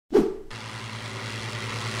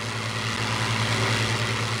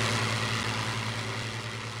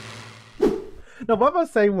No, what I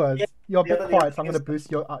was saying was Yeah, you're a the bit other quiet, so I'm thing gonna is,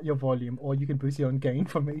 boost your volume, or you can boost your own gain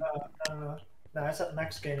for me. no, it's at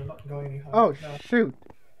max gain. I'm not going any higher. Oh No, shoot!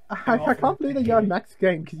 I'm I off can't believe that you're on it. max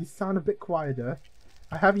gain because you sound a bit quieter.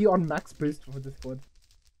 I have you on max boost for this one.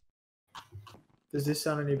 Does this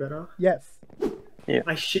sound any better? Yes. Yeah.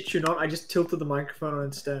 I shit you not. I just tilted the microphone on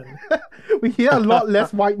its stand. We hear a lot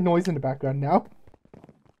less white noise in the background now.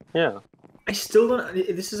 Yeah. I still don't.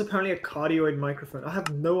 This is apparently a cardioid microphone. I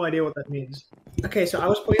have no idea what that means. Okay, so I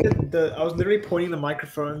was pointing I was literally pointing the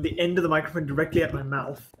microphone, the end of the microphone, directly at my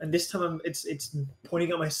mouth, and this time it's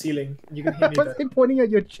pointing at my ceiling. And you can hear me Was better. he pointing at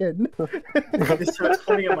your chin? This time it's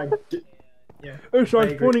pointing at my. Yeah. Oh, so I I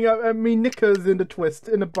was agree. pointing at me knickers in the twist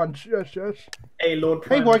in a bunch. Yes, yes. Hey, Lord Hey,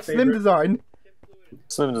 Prime, boy, my slim favorite. design.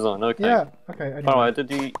 Slim design, okay. Yeah. Okay. Anyway. Oh, I did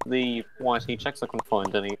the YT checks, I couldn't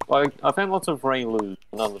find any. I found lots of Ray Lou,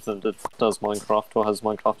 none of them does Minecraft or has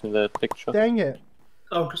Minecraft in their picture. Dang it.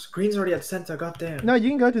 Oh, green's already at center. God damn. No, you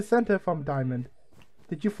can go to center from diamond.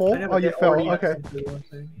 Did you fall? I know, Oh, but you they're fell. already at Okay. center, is what I'm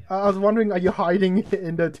saying. I was wondering, are you hiding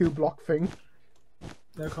in the 2-block thing?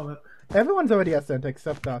 No comment. Everyone's already at center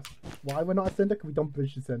except us. Why we're not at center? Because we don't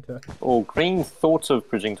bridge the center. Oh, green thought of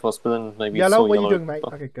bridging to us, but then maybe Yellow, saw what are yellow. you doing, mate?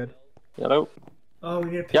 Okay, good. Yellow? Oh,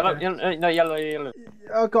 we need a Yellow, pickaxe. no, yellow.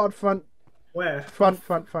 Oh god, front. Where? Front.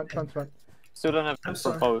 Still don't have I'm a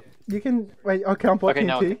sorry. bow. You can... Wait, okay, I'm Okay, blocking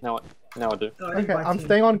now T. I do. No, I need Okay, my I'm team.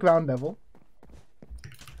 staying on ground level.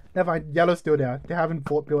 Never mind, yellow's still there. They haven't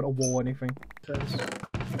built a wall or anything. Turns.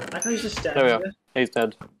 I thought he's just There standing we there. are. He's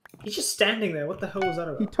dead. He's just standing there. What the hell was that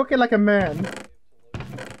He about? took it like a man.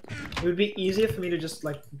 It would be easier for me to just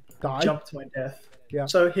like Die. jump to my death. Yeah.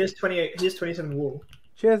 So here's 28. Here's 27 wool,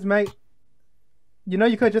 Cheers, mate. You know,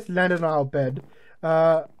 you could have just landed on our bed.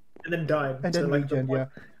 and then died. And so, then like, regen, yeah.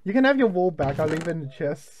 You can have your wall back. I'll leave it in the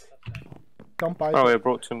chest. Don't buy Oh, it. I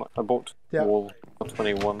brought too much. I bought Yeah. wall for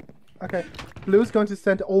 21. Okay. Blue's going to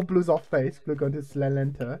center. All blue's off base. Blue going to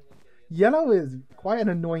center. Yellow is quite an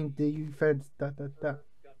annoying defense.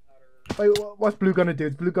 Wait, what's blue gonna do?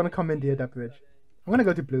 Is blue gonna come in near that bridge? I'm gonna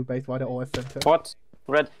go to blue base while they're all at center. What?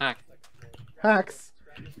 Red hack. Hacks.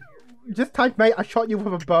 Just type, mate. I shot you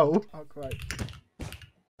with a bow. Oh, great.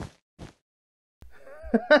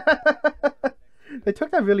 They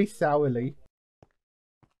took that really sourly.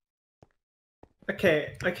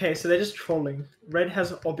 Okay, so they're just trolling. Red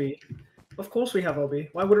has Obby. Of course we have Obby.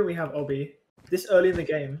 Why wouldn't we have Obby? This early in the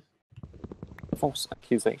game. False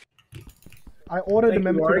accusation. I ordered the Thank you,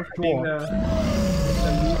 member to Warwick, for being withdraw.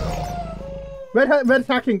 the Red's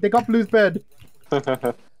hacking. They got blue's bed.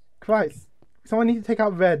 Christ. Someone needs to take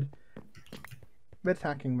out red. Red's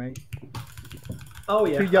hacking, mate. Oh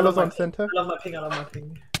yeah. Two I love yellows my on ping. center. I love my ping. I love my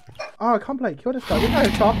ping. Oh, I can't play. Kill this guy. This guy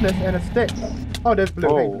has sharpness and a stick. Oh, there's blue.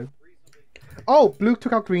 Hey, Oh. blue. Oh, blue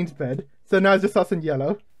took out green's bed. So now it's just us and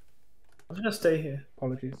yellow. I'm gonna stay here.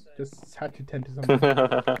 Apologies. Just had to tend to something.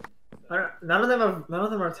 None of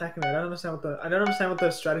them are attacking me. I don't understand what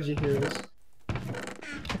the strategy here is.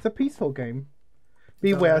 It's a peaceful game.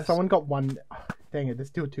 Beware, Nice. someone got one. Dang it, there's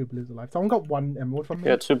still 2 blues alive. Someone got 1 emerald from me.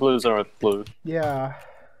 Yeah, 2 blues are at blue. Yeah.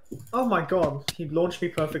 Oh my god, he launched me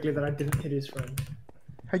perfectly that I didn't hit his friend.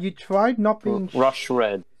 Have you tried not being Rush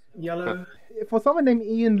red. Yellow. for someone named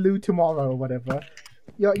Ian Lou tomorrow or whatever?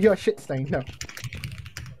 You're a shit stain. No.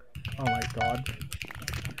 Oh my god.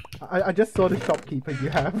 I just saw the shopkeeper you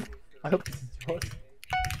have. I hope this is yours.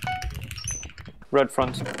 Red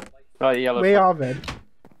front. Yellow Where front. are red?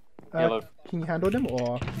 Yellow. Can you handle them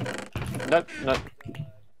or Nope, nope.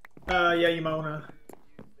 Yeah, you might wanna.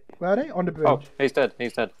 where are they? On the bridge. Oh, he's dead,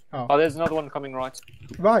 Oh. Oh, there's another one coming right.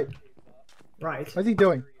 Right. Right. What's he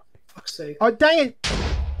doing? Fuck's sake. Oh dang it!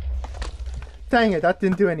 Dang it, that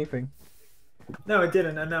didn't do anything. No, it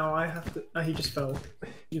didn't, and now I have to. Oh, he just fell.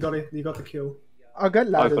 You got it. You got the kill. I'll get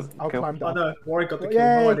ladders. got the I'll kill. climb Oh down. no, Warwick got the kill.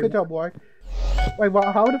 Yay, No, I good didn't. job, boy. Wait,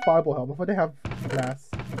 how would the fireball help? Before they have glass.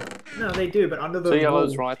 No, they do, but under the So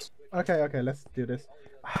yellow's wall. right. Okay, let's do this.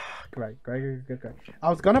 Great. I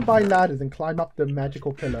was gonna buy ladders and climb up the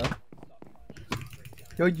magical pillar.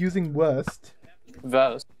 You're using worst.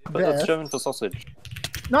 Verse. But Verse. that's German for sausage.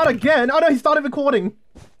 Not again! Oh no, he started recording!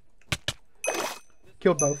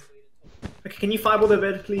 Killed both. Okay, can you fireball the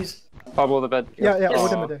bed, please? Fireball the bed. Yeah, all Oh.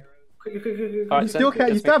 them are there. Quick. Alright, You so still can.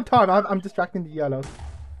 You it's still me. have time. I'm distracting the yellows.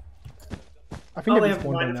 I think Oh, they they have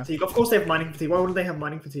respawned mining now. fatigue. Of course they have mining fatigue. Why wouldn't they have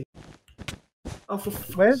mining fatigue? Oh, for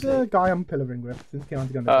fuck's Where's the sake. guy I'm pillaring with? Since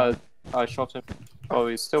Keon's gonna. I shot him. Oh,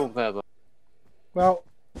 he's still there though. Well,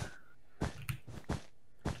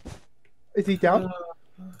 is he down?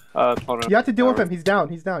 Hold on. You have to deal with him. He's down.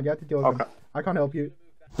 You have to deal with him. Okay. I can't help you.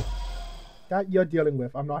 That you're dealing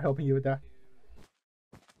with. I'm not helping you with that.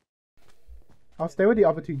 I'll stay with the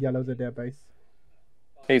other 2 yellows at their base.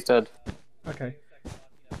 He's dead. Okay.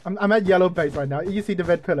 I'm at yellow base right now. You see the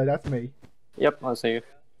red pillar? That's me. Yep, I see you.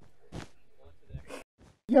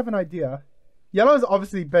 You have an idea. Yellow is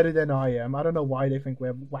obviously better than I am. I don't know why they think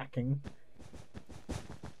we're whacking.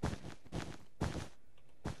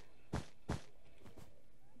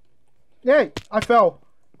 Yay! I fell.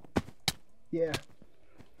 Yeah.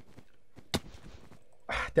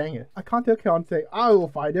 Dang it. I can't tell Keontae I will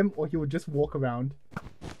fight him or he will just walk around.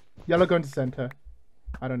 Yellow going to center.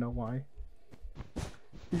 I don't know why.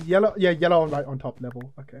 Is yellow? Yeah, yellow right on top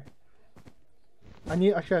level. Okay.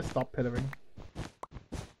 I should have stopped pillaring.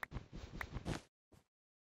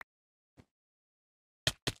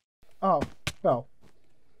 Oh, well.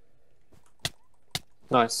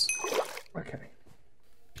 Nice. Okay.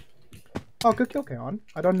 Oh, good kill, Keon.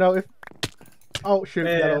 I don't know if... Oh, shoot,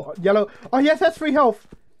 Yeah. yellow. Yellow. Oh, yes, that's free health.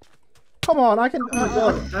 Come on, I can... Oh my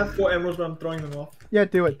god, I have 4 emeralds, but I'm throwing them off. Yeah,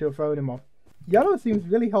 do it. Throw him off. Yellow seems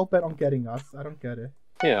really hell-bent on getting us. I don't get it.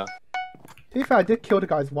 Yeah. To be fair, I did kill the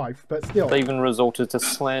guy's wife, but still. They even resorted to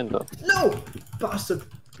slander. No! Bastard!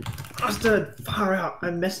 Bastard! Far out! I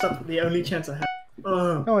messed up the only chance I had.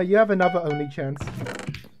 Ugh. Oh, you have another only chance.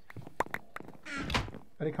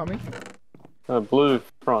 Are they coming? Blue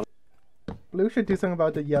front. Blue should do something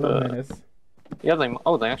about the yellow menace. Yeah, they.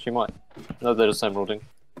 Oh, they actually might. No, they're just emeralding.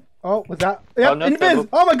 Oh, was that? Yep, no, invis!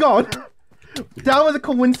 Oh my god! That was a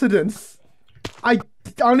coincidence. I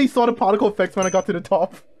only saw the particle effects when I got to the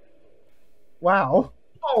top. Wow.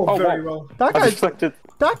 Oh, very wow. well.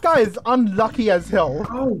 That guy is unlucky as hell.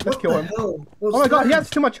 Oh, Let's kill him. hell? Oh my god, he has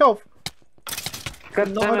too much health.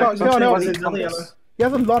 God No, damn it, God, don't no, you no. want Another to yellow. He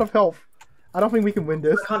has a lot of health. I don't think we can win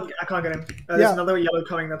this. I can't get him. There's Yeah. another yellow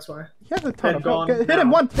coming, that's why. He has a ton of Gone health. Hit him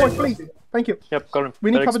now. once, boy, Dead please. rusty. Thank you. Yep, got him.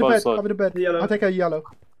 We need to They're cover the bed. exposed, Cover the bed. The yellow. I'll take a yellow.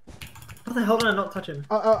 How the hell did I not touch him?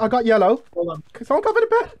 I got yellow. Hold on. Can someone cover the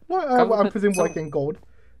bed? What? Cover the I'm bed. presuming Someone- getting gold.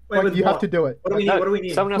 Wait, Like, with you have what? to do it. What do we need? What do we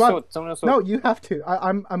need? Someone else Come saw on. it. Someone else No, saw it. you have to.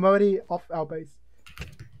 I'm already off our base.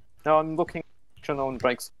 No, I'm looking. Sure no one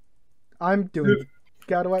breaks. I'm doing it.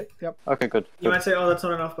 Get out of the way. Yep. Okay, good. You might say, oh, that's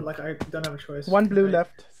not enough, but like, I don't have a choice. One blue Okay.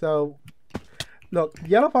 left. So, look,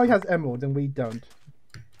 yellow probably has emeralds and we don't.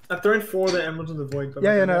 I've thrown 4 of the emeralds in the void. But Yeah,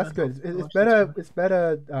 like, yeah, I no, don't that's know good. how It's much better. that's It's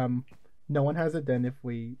better. No one has it than if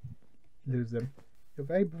we lose them. You're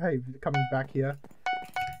very brave coming back here.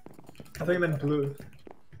 I thought you meant blue.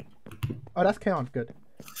 Oh, that's Keon. Good.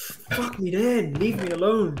 Fuck me then. Leave me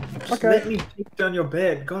alone. Just Okay. let me take down your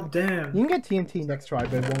bed. God damn. You can get TNT next try,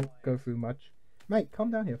 but it won't go through much. Mate,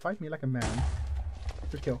 calm down here. Fight me like a man.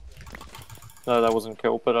 Good kill. No, that wasn't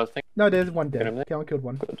killed, but I think. No, there's one Get him dead. there. Keon killed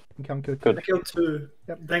one. Good. And Keon killed Good. two. I killed 2.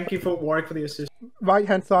 Yep. Thank you for Warwick for the assist. Right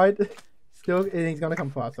hand side. Still, he's gonna come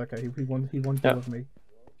fast. Okay, he won't deal Yeah. with me.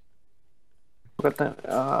 Look at that.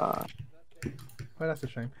 Oh, that's a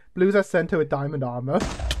shame. Blues are sent to a diamond armor.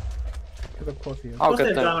 Because of course he is. I'll Plus they get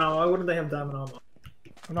have that. diamond armor. Why wouldn't they have diamond armor?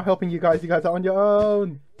 I'm not helping you guys. You guys are on your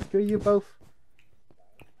own. Screw you both.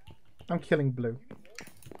 I'm killing blue.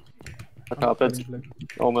 The I'm carpet's killing blue.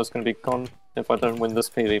 almost going to be gone if I don't win this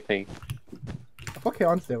PvP. I thought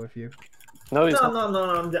Keon's there with you. No, he's No, not.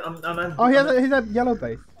 no. I'm Oh, he's a yellow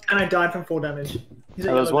base. And I died from 4 damage. He's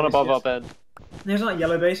at There's yellow one base, above yes. our bed. He's not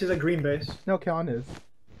yellow base, he's a green base. No, Keon is.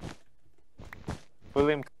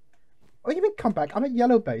 William. Oh, you mean come back? I'm at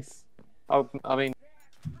yellow base. Oh, I mean.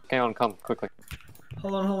 Hang on, come quickly.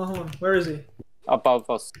 Hold on. Where is he? Above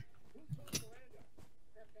us.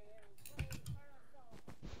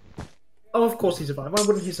 Oh, of course he survived. Why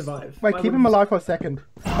wouldn't he survive? Wait, Why keep wouldn't him he- alive for a second.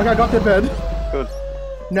 Okay, I got to bed. Good.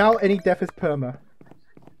 Now any death is perma.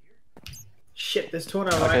 Shit, there's 2 on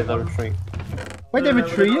our Okay, right. they retreat. Wait, they No,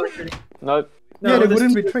 retreat? they're not retreating. No, Yeah, they this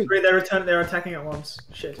wouldn't is- retreat. They're attacking at once.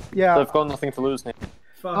 Shit. Yeah, they've got nothing to lose now.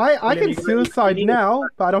 Fuck. I William, can you gotta- suicide you need- now,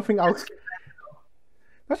 but I don't think I'll...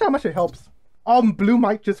 Not sure how much it helps. Blue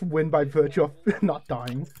might just win by virtue of not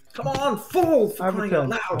dying. Come on, fall! For I'll crying out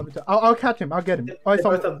return. loud! I'll catch him. I'll get him. Oh, They're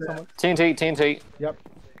someone, both up there. someone. TNT. Yep.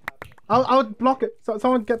 I'll block it. So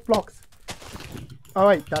someone get blocks. Oh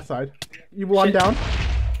wait, that side. You one Shit. down.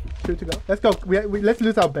 2 to go. Let's go. Let's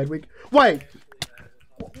lose our bed. Wait.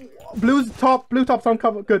 Blue's top. Blue top's on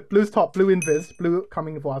cover. Good. Blue's top. Blue invis. Blue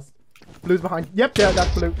coming for us. Blue's behind. Yep. Yeah,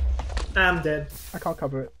 that's blue. I'm dead. I can't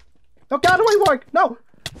cover it. No, get out of the way, Warwick. No.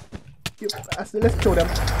 Let's kill them.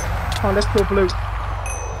 Come on, let's kill blue.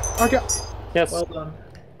 Okay. Yes. Well done.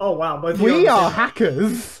 Oh wow, both of you We on the are same-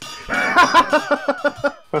 hackers.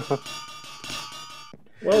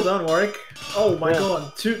 Well done, Warwick. Oh my Yeah.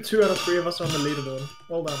 god, two out of 3 of us are on the leaderboard.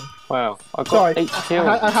 Well done. Wow. I got Sorry. 8 kills.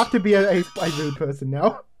 I have to be a rude person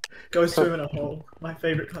now. Go swim in a hole. My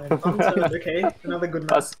favorite kind. Unturned, okay? Another good match.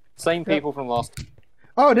 That's same people from last.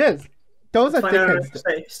 Oh, it is. Those are Fine, no, no, dickheads.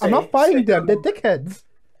 stay, I'm not stay, fighting stay. them. They're dickheads.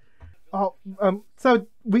 Oh, so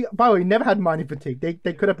we, by the way, never had mining fatigue.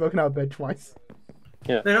 They could have broken our bed twice.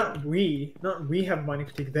 Yeah. No, not we have mining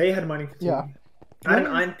fatigue. They had mining fatigue. Yeah. I had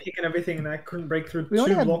an iron pick and everything, and I couldn't break through We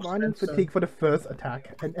only two had blocks. mining fatigue for the first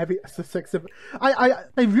attack, and six of.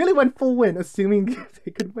 They really went full win, assuming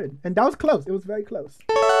they could win, and that was close. It was very close.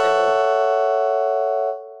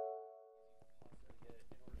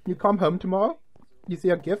 You come home tomorrow, you see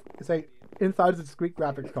a gift. It's like inside is a discrete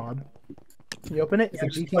graphics card. You open it. It's a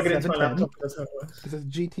just GT plug it into my 710. laptop. That's how it works. It says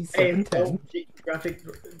GT Hey, 710. graphic,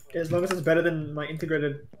 as long as it's better than my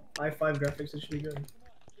integrated i5 graphics, it should be good.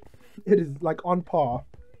 It is like on par.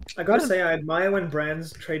 I gotta say, I admire when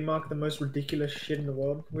brands trademark the most ridiculous shit in the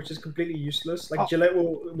world, which is completely useless. Like Gillette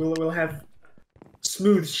will have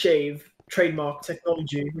smooth shave trademark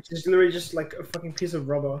technology, which is literally just like a fucking piece of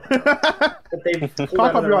rubber that they've pulled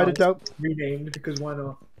out of their Copyrighted though. renamed because why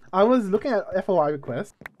not? I was looking at FOI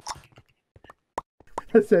request.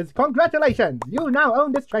 It says, "Congratulations, you now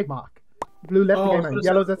own this trademark." Blue left the game and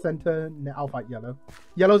yellow's at center. I'll fight yellow.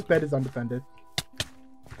 Yellow's bed is undefended.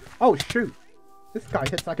 Oh shoot! This guy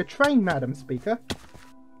hits like a train, Madam Speaker.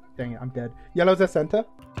 Dang it, I'm dead. Yellow's at center.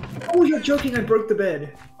 Oh, you're joking! I broke the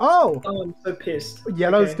bed. Oh! Oh, I'm so pissed.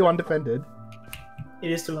 Yellow's Okay. still undefended.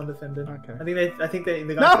 It is still undefended. Okay. I think the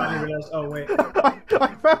guy No! finally realized. Oh wait,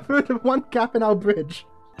 I fell through the one gap in our bridge.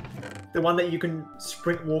 the one that you can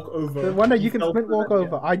sprint walk over. The one that you can fell sprint through walk that,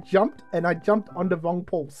 over. I jumped and I jumped on the wrong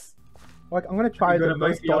pulse. Like I'm gonna try You the gotta go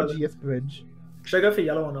most for yellow. dodgiest bridge. Yeah. Should I go for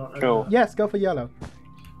yellow or not? I don't Sure. know. Yes, go for yellow.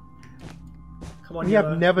 Come on, We yellow.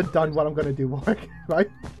 have never done what I'm gonna do, Warwick, right?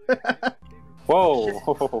 Whoa!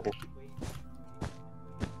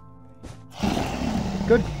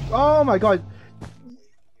 Good. Oh my god.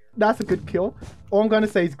 That's a good kill. All I'm gonna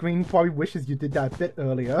say is green probably wishes you did that a bit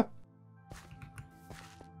earlier.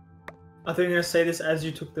 I think you're gonna say this as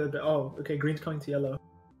you took the. Oh, okay. Green's coming to yellow.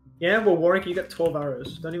 Yeah, well, Warwick, you got 12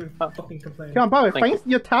 arrows. Don't even fucking complain. Come on, by the way, Thank thanks,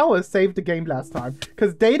 your tower saved the game last time.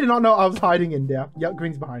 Because they did not know I was hiding in there. Yeah,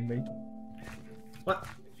 green's behind me. What?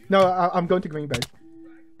 No, I'm going to green base.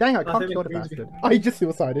 Dang, I can't think kill the green's bastard. Oh, he just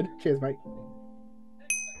suicided. Cheers, mate.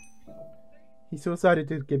 He suicided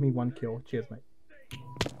to give me one kill. Cheers, mate.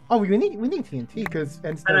 Oh, we need TNT because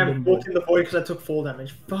And I walked in the void because I took fall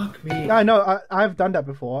damage. Fuck me. Yeah, I know. I've done that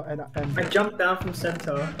before, and I jumped down from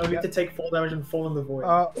center only to take fall damage and fall in the void.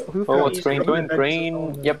 who Oh, fell? what's green doing?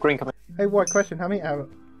 Green. Yep, green coming. Hey, what question? How many arrows?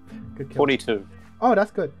 Good kill. 42. Oh,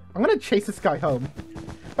 that's good. I'm gonna chase this guy home.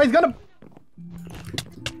 Wait, he's gonna.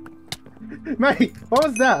 Mate, what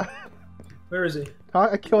was that? Where is he?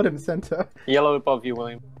 I killed him center. Yellow above you,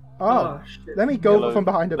 William. Oh, Shit. let me go Yellow. from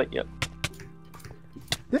behind him. Yep.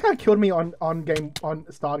 This guy killed me on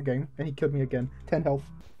start game, and he killed me again. 10 health.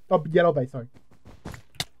 Oh, yellow base, sorry.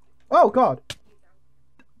 Oh god.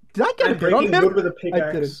 Did I get I'm a hit on breaking him? wood with a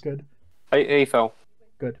I did it. pickaxe. Good. He fell.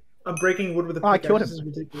 Good. I'm breaking wood with a Oh, I pickaxe. killed him. This is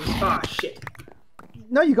ridiculous. Ah, shit.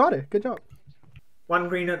 No, you got it. Good job. One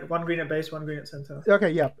green at base, one green at center.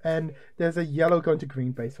 Okay, yeah. And there's a yellow going to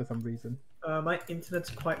green base for some reason. My internet's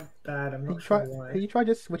quite bad. I'm Can you not sure try? why. Can you try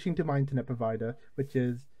just switching to my internet provider, which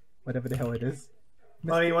is whatever the hell it is?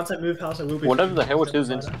 I mean, once I move house, I will be. Whatever the hell it is,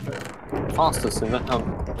 But- Fastest in the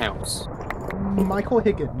house. Michael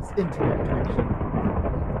Higgins internet connection.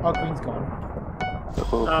 Oh, green's gone.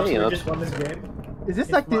 So Okay, we that's just won this game. Is this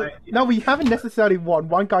If like the? my- No, we haven't necessarily won.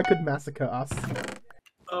 One guy could massacre us.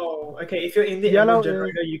 Oh, okay. If you're in the Yellow emerald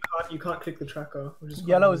generator, you can't click the tracker. Which is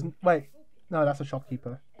Yellow is fine. wait. No, that's a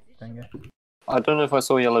shopkeeper. Dang it. I don't know if I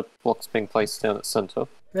saw yellow blocks being placed down at center.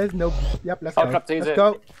 There's no. Yep, let's Oh, go. crap, he's Let's it.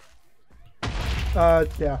 go.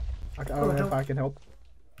 Yeah. I don't know if I can help.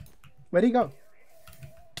 Where'd he go?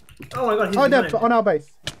 Oh my god, he's Oh, there, behind. on our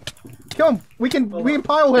base. Kill him. We can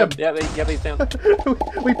pile him. Yep, he's down.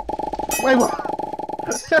 we wait.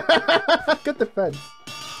 What? Good defense.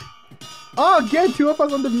 Oh, again, two of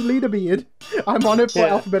us on the leader beard. I'm on it for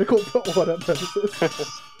Yeah. alphabetical order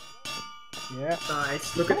purposes. Yeah.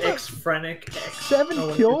 Nice. Look at X Frantic X. 7 Oh,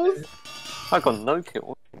 what kills? is it? I got no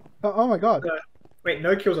kill. Oh my god. Wait,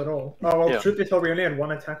 no kills at all. Oh well, Yeah. truth be told, we only had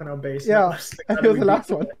one attack on our base. Yeah, That was- and it was the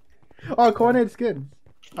last one. Oh, coordinated skins.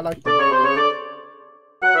 I like that.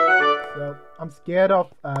 So, I'm scared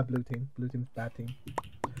of blue team. Blue team's bad team.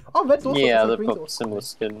 Oh, red's also Yeah, so they've green's got also- similar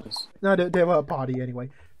skins. No, they were a party anyway.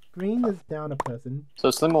 Green is down a person.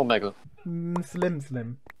 So Slim or Mega? Slim.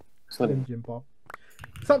 Slim. Jim Pop.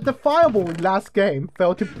 So the fireball last game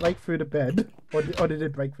failed to break through the bed. Or did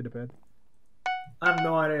it break through the bed? I have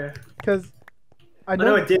no idea. Because I I know.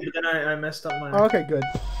 know it did, but then I messed up my. Oh, okay, good.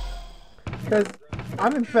 Because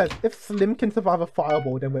I'm impressed. If Slim can survive a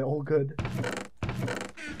fireball, then we're all good.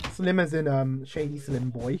 Slim as in Shady Slim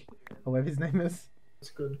Boy, or whatever his name is.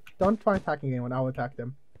 That's good. Don't try attacking anyone. I'll attack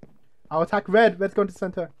them. I'll attack red. Red's going to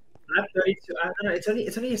center. I have 32. I don't know.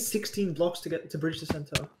 It's only 16 blocks to get to bridge the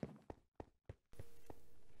center.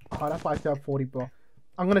 Oh, that's why I still have 40 blocks.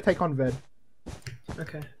 I'm gonna take on red.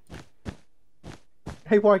 Okay.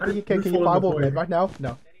 Hey, boy, can you fireball red right now?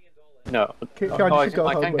 No. No. You I should go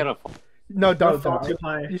home can't get with... a. No, don't. Far too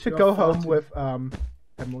high. You should You're go far home too- with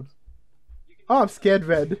emeralds. Oh, I'm scared,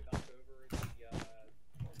 red.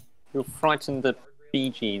 You'll frighten the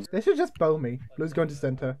BGs. They should just bow me. Blue's going to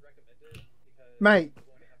center. Mate,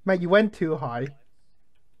 you went too high.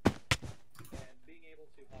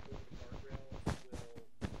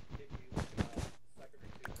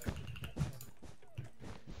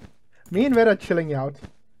 Me and red are chilling out.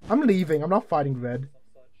 I'm leaving. I'm not fighting red.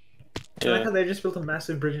 I like Yeah. how they just built a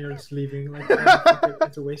massive bridge and you're just leaving. Like, I think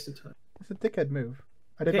it's a waste of time. It's a dickhead move.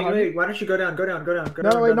 I didn't Okay, hide. wait, why don't you go down? Go down. No,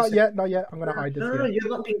 down, wait, grab not the yet, not yet. I'm gonna hide this No, here. you're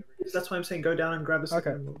not being. That's why I'm saying go down and grab the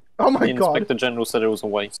second Okay. emerald. Oh my The god. Inspector General said it was a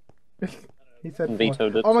waste. He said And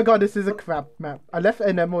vetoed it. Oh my god, this is a crap map. I left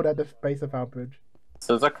an emerald at the base of our bridge.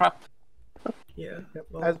 So is that crap? Yeah. Yep.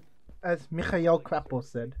 Well, As Mikhail Krapos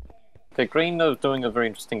said. Okay, Green are doing a very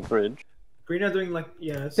interesting bridge. Green are doing like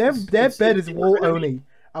Their bed is wall really- only.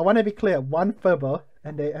 I want to be clear. One fibber,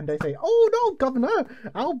 and they say, "Oh no, Governor,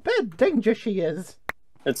 our bed danger she is."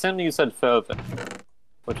 It certainly you said further,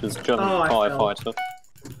 which is German Oh, I fell. firefighter.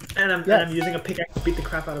 And I'm Yes. using a pickaxe to beat the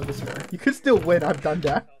crap out of this guy. You could still win. I've done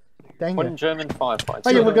that. Dang One it. German firefighter. Oh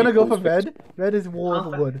yeah, we're gonna go for equals red. Red is wall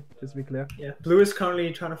over Oh, wood. Just to be clear. Yeah. Blue is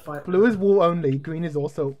currently trying to fight. Blue is wall only. Green is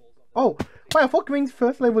also. Oh, wait! I thought green's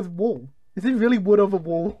first layer was wall. Is it really wood over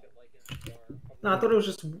wall? No, I thought it was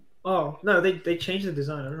just. Oh no, they changed the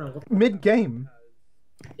design. I don't know. Mid game.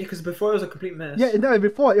 Yeah, because before it was a complete mess. Yeah, no.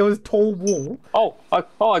 Before it was tall wall. Oh,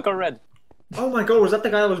 I got red. Oh my god, was that the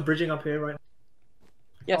guy that was bridging up here right?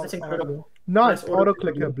 Yes. That's incredible. Nice Nice auto auto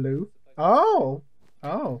clicker clicker. blue. Oh,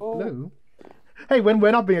 blue. Hey, when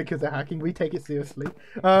we're not being accused of hacking, we take it seriously.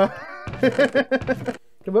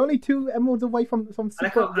 We're only 2 emeralds away from some I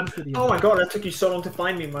secret can't- obsidian. Oh my god, that took you so long to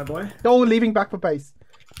find me, my boy. Oh, leaving back for base.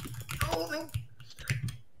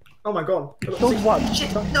 Oh my god. Don't what?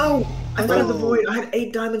 Shit, no! I fell in the void. I had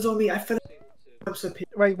 8 diamonds on me. I fell. I'm so pissed.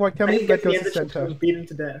 Wait, tell I me didn't if get red to the goes end to of the chapter. I center. was beaten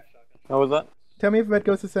to death. How was that? Tell me if red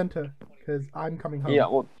goes to center, because I'm coming home. Yeah.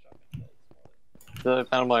 Well, the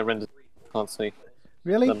panel my render can't see.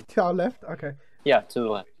 Really? them. To our left? Okay. Yeah, to the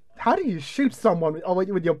left. How do you shoot someone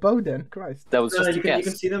with your bow then? Christ. That was No, just you a can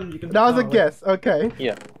guess. see them. You can. That was a oh, guess. Okay.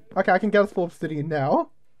 Yeah. Okay, I can get us 4 obsidian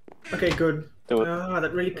now. Okay, good. Do it. Ah,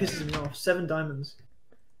 that really pisses me off. 7 diamonds.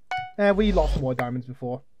 We lost more diamonds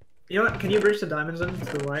before. You know what? Can you bridge the diamonds then to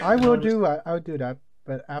the right? I will I'll just- do I will do that,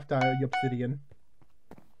 but after your obsidian.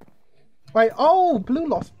 Wait, oh, blue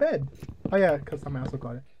lost bed. Oh yeah, because someone else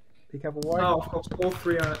got it. Be careful, boy. Oh, of course, all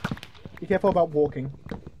 3 are. Be careful about walking.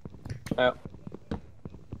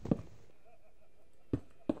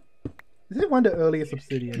 This is one of the earliest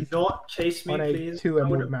obsidians Do not chase me, on a please. 2 I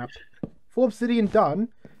would emerald map. 4 obsidian done.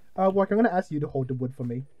 Warwick, I'm gonna ask you to hold the wood for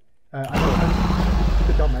me.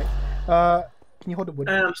 Good job, mate. Can you hold the wood?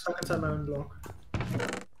 And I'm stuck inside my own block.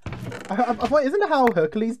 Isn't that how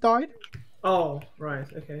Hercules died? Oh, right,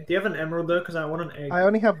 okay. Do you have an emerald though? Because I want an egg. I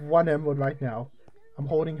only have 1 emerald right now. I'm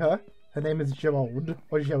holding her. Her name is Gerald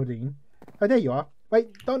or Geraldine. Oh, there you are. Wait,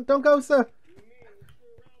 don't go, sir.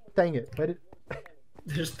 Dang it! Where did?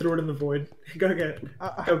 Just threw it in the void. Go get it.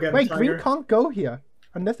 Go get Wait, it, green tiger. can't go here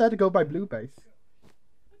unless I had to go by blue base.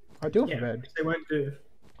 I'll do it Yeah, for red. they won't do.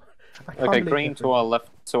 I can't Okay, believe green this. to our left,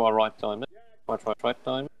 to our right diamond. Right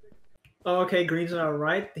diamond. Oh, okay, green's on our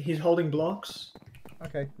right. He's holding blocks.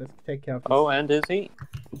 Okay, let's take care of this. Oh, and is he?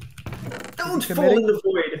 Don't he fall in committing? the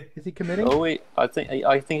void. Is he committing? Oh wait, I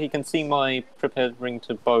think he can see my prepared ring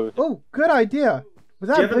to bow. Oh, good idea. Was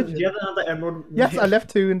Do that you, a have bridge? do you have another emerald? Yes, I left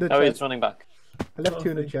 2 in the Oh, chest. he's running back. I left 2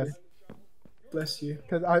 in the thank you. chest Bless you.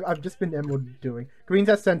 because I've just been emerald doing. Green's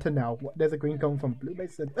at center now. There's a green going from blue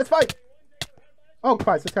base center. Let's fight. Oh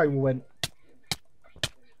Christ! That's how we win.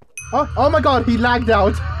 Oh my God! He lagged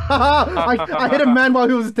out. I hit a man while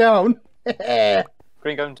he was down.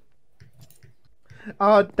 Green going to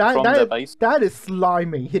that From the base. that is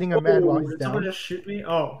slimy. Hitting a man while he's did someone down. just shoot me?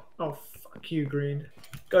 Oh, fuck you, green.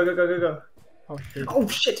 Go, go, go, go, go. Oh shit! Oh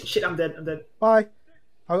shit, I'm dead, I'm dead. Bye.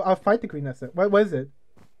 I'll fight the green asset. Where is it?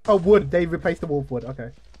 Oh, wood. They replaced the wolf wood.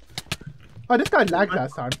 Okay. Oh, this guy lagged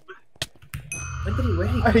last time. When did he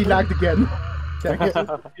wait? He lagged again. Dang it.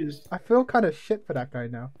 Confused. I feel kind of shit for that guy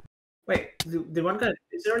now. Wait, the one guy,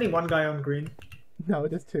 is there only one guy on green? No,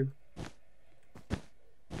 there's 2.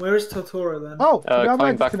 Where is Totoro then? Oh, did I coming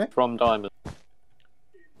manage to back connect? from diamond.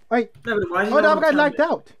 Wait. No, but why is it Oh, not that on the guy tab lagged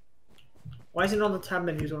menu? out. Why is it not on the tab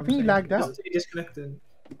menu? Is what I I'm think he saying. lagged It out. doesn't say disconnected.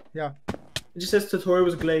 Yeah. It just says tutorial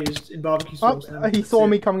was glazed in barbecue Oh, sauce. and he that's saw it.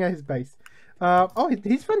 me coming at his base. Oh,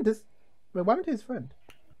 his friend is. Wait, why went his friend?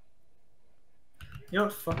 You know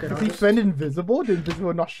what? Fuck it. Is I'll his just... friend invisible? Did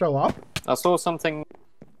invisible not show up? I saw something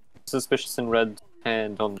suspicious in red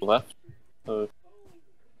hand on the left. So,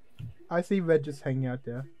 I see Red just hanging out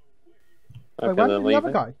there. okay, Wait, why they're did the other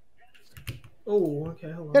leaving. guy? Oh,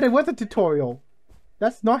 okay. Hold on. Yeah, there was a tutorial.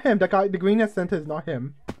 That's not him. That guy, the green center is not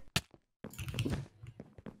him.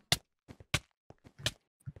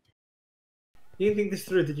 You didn't think this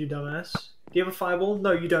through, did you, dumbass? Do you have a fireball?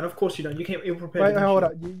 No, you don't. Of course you don't. You came ill prepared. Wait, hold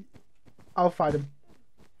on. I'll fight him.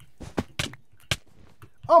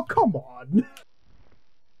 Oh, come on.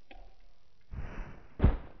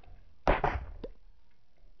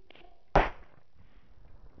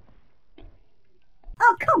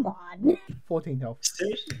 Oh, come on. 14 health.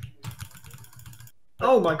 Seriously?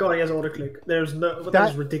 Oh my god, he has auto click. There's no.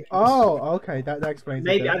 That is ridiculous. Oh, okay. That explains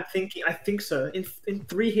Maybe it. I'm thinking. I think so. In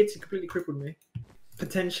 3 hits, he completely crippled me.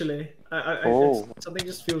 Potentially. Oh. Something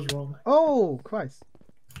just feels wrong. Oh, Christ.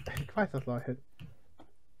 Christ, that's a lot of hit.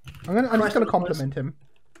 I'm just gonna compliment him.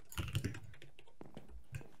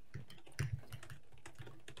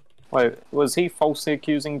 Wait, was he falsely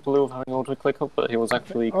accusing Blue of having auto-clicker, but he was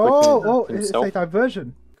actually clicking It's himself? a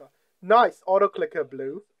diversion. Nice, auto clicker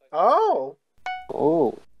Blue. Oh!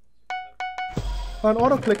 Oh. An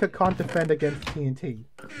auto clicker can't defend against TNT.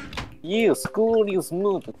 Yes, good is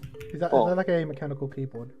not. Is that like a mechanical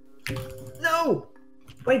keyboard? No!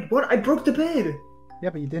 Wait, what? I broke the bed! Yeah,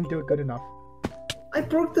 but you didn't do it good enough. I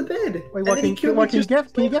broke the bed! Wait, And what, then he killed me can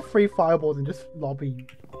just... you get 3 fireballs and just lobby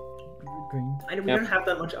green? We don't have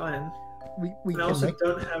that much iron. We And I can also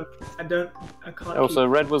make... I can't Also,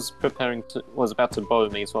 keep... Red was was about to bow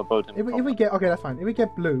me, so I bowed him. If we get... Okay, that's fine. If we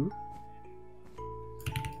get Blue...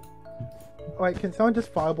 Wait, can someone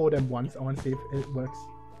just fireball them once? I want to see if it works.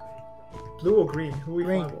 Blue or green? Who are we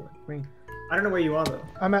Green. fireballing? Green. I don't know where you are though.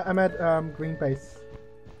 I'm at green base.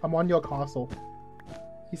 I'm on your castle.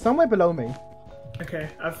 He's somewhere below me. Okay,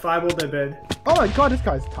 I've fireballed their bed. Oh my god, this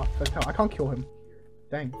guy's tough. That's how I can't kill him.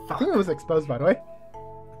 Dang. I think it was exposed, by the way.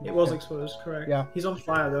 It was exposed, correct. Yeah. He's on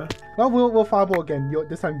fire though. Well, we'll fireball again.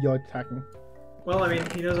 This time you're attacking. Well, I mean,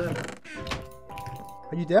 he doesn't.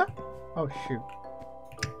 Are you there? Oh shoot.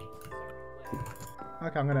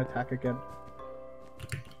 Okay, I'm gonna attack again.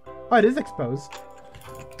 Oh, it is exposed.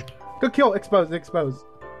 Good kill. Exposed.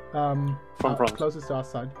 From front. Closest to our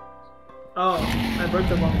side. Oh, I broke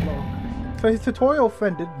the wrong block. So his tutorial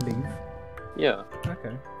friend did leave. Yeah,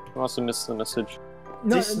 Okay. I must have missed the message.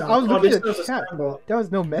 No, This I was oh, looking this at the was a chat. spam bot. There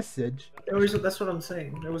was no message. That's what I'm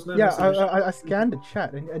saying. There was no Yeah, message. I scanned the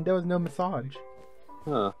chat and there was no massage.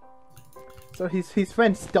 Huh. So his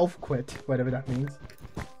friend stealth quit, whatever that means.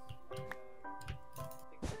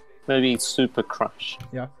 Maybe Super Crash.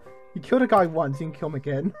 Yeah. You killed a guy once, you can kill him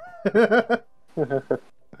again.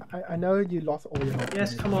 I know you lost all your health.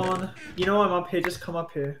 Yes, come on. You know I'm up here. Just come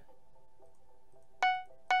up here.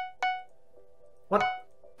 What?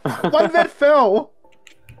 One red fell!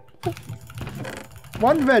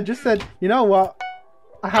 One red just said, you know what?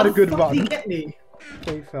 I had a good How the fuck run. did he get me?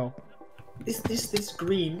 So he fell. This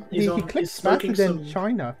green He is clicked is smoking faster than some,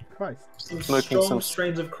 China. Christ. some Smoking strong some-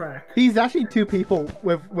 strains of crack. He's actually 2 people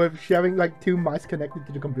with sharing like 2 mice connected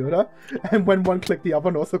to the computer, and when one click, the other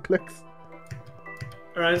one also clicks.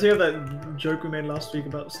 Alright, so you have that joke we made last week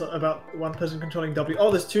about one person controlling W. Oh,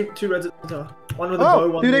 there's two reds at the top. One with a bow, Oh,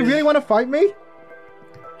 one do they with... really want to fight me?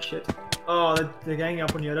 Shit. Oh, they're ganging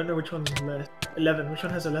up on you. I don't know which one's less. 11. Which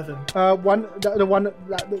one has 11?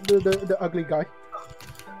 The ugly guy.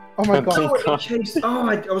 Oh my god. Oh, it chased. Oh,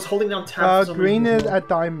 I was holding down tab. for some Green reason is as well. at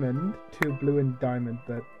diamond, to blue and diamond,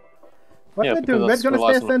 but what's Yeah, that doing? because Red's that's gonna stay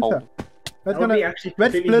relies on center. hold. Red's That would gonna be actually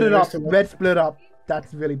red completely split it up. hilarious to watch. Red split up.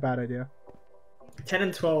 That's a really bad idea. 10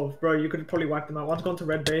 and 12, bro. You could probably wipe them out. One's gone to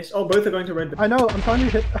red base. Oh, both are going to red base. I know. I'm trying to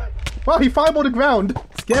hit. Wow, he fireballed the ground,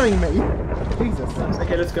 scaring me. Jesus.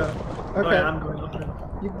 Okay, let's go. Okay. Oh, yeah, I'm going up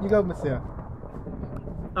now. You go, Monsieur.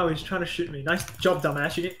 Oh, he's trying to shoot me. Nice job,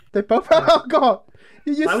 dumbass. You didn't... They both. Oh god.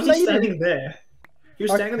 You Why was he slayed standing him. there? He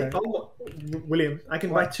was standing Okay. on the... Oh, William, I can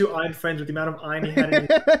buy What? 2 iron friends with the amount of iron he had in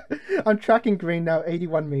his... I'm tracking green now,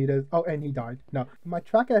 81 meters. Oh, and he died. No, my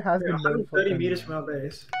tracker has been known for 130 10 meters from our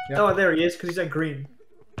base. Yeah. Oh, there he is, because he's at green.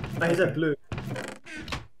 Oh, he's at blue.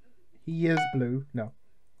 He is blue. No.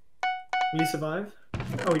 Will he survive?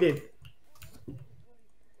 Oh, he did.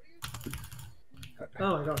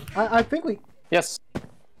 Oh my god. I think we. Yes.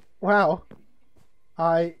 Wow.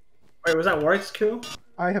 Wait, was that Warwick's kill?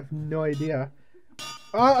 I have no idea.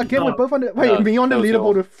 Again, we're Oh. both on the... Wait, No, me on the that was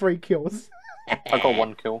leaderboard yours. with 3 kills. I got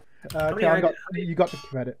 1 kill. Okay, I you got the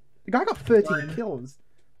credit. The guy got 13 Fine. kills.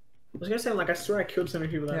 I was gonna say, like, I swear I killed so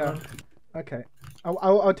many people that Yeah. round. Okay.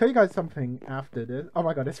 I'll tell you guys something after this. Oh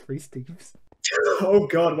my god, there's 3 Steves. Oh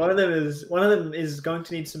god, one of them is going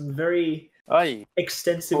to need some very Aye.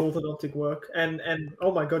 extensive orthodontic work, and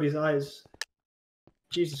oh my god, his eyes.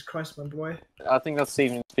 Jesus Christ, my boy. I think that's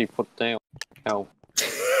even to be put down. How?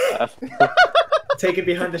 Take it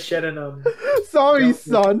behind the shed and Sorry, Yeah.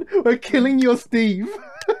 son. We're killing your Steve.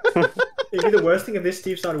 It'd be the worst thing if this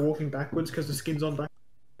Steve started walking backwards because the skin's on back.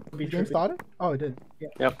 It'd be The game trippy. started? Oh, it did.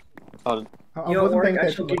 Oh, I You know, wasn't paying Warwick,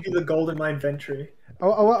 I shall attention. give you the gold in my inventory.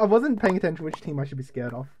 I wasn't paying attention which team I should be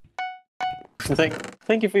scared of.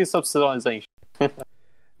 thank you for your subsidization.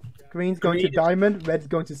 Green's going to Green- diamond, red's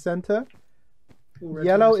going to center. Ooh, red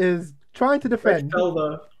Yellow team's- is trying to Red defend. fell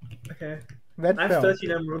though. Okay. Red I have fell.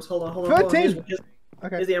 13 emeralds. Hold on. Hold on. 13? Here's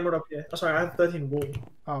Okay. the emerald up here. Oh, sorry, I have 13 wool.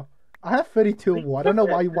 I have 32 wool. I don't know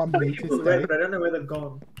why you want me to People stay. red, but I don't know where they've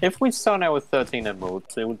gone. If we start out with 13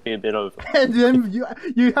 emeralds, it would be a bit over. And then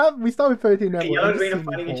we start with 13 Okay, emerald. yellow I and green just are see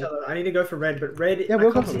fighting me each fall. other. I need to go for red, but red. Yeah, I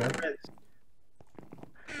we'll can't go for see red. reds.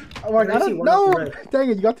 Oh, I I see don't one of know. the red. Dang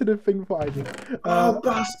it, you got to the thing before I did. Oh,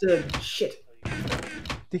 bastard! Shit.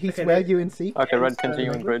 Did he okay, swear then- you in C? Okay, red Stone.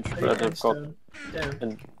 continuing bridge. Red Red have got. stone.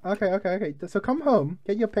 Damn. Okay. So come home,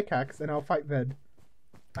 get your pickaxe, and I'll fight red.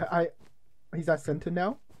 He's at center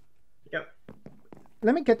now. Yep.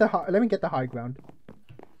 Let me get the high ground.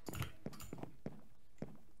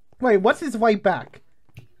 Wait, what's his way back?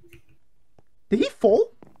 Did he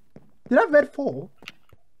fall? Did that red fall?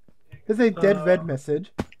 There's a dead red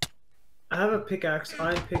message. I have a pickaxe,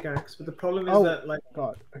 iron pickaxe, but the problem is Oh. that like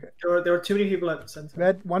God. Okay. there are too many people at the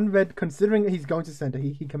center. One red. Considering he's going to center,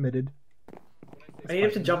 he committed. I need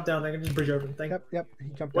him to jump down. I can just bridge over him. Thank you. Yep. He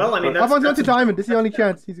jumped. Well, down. I mean, that's, Everyone's going to that's a- diamond. This is the only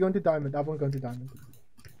chance. He's going to diamond. Everyone's going to diamond.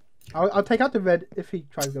 I'll take out the red if he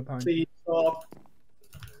tries to go behind. The top.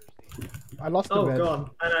 I lost the Oh red. god.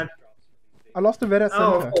 And I lost the red at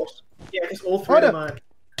oh, center. of course. Yeah, because all three Hold of up. them are.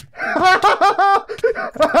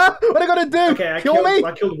 What are you gonna do? Okay, I Kill me?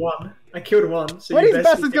 I killed one. I killed one. So What are you these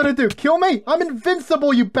best bastards gonna do? Kill me? I'm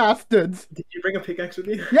invincible, you bastards! Did you bring a pickaxe with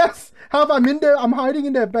you? Yes! How about I'm in there? I'm hiding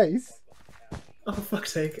in their base. Oh, for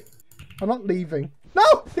fuck's sake. I'm not leaving. No!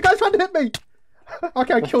 The guy's trying to hit me!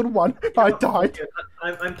 Okay, I killed one. I died.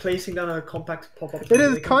 I'm placing down a compact pop-up. It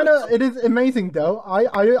is amazing though.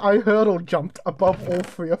 I hurdle jumped above all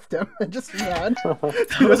 3 of them and just ran.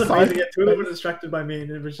 That was amazing. Yeah, two of them were distracted by me,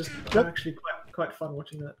 and it was just actually quite fun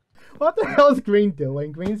watching that. What the hell is Green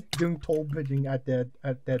doing? Green's doing tall bridging at their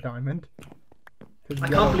diamond. I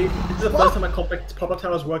can't believe this is the first time my compact pop-up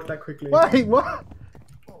towers worked that quickly. Wait, what?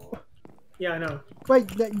 Yeah, I know.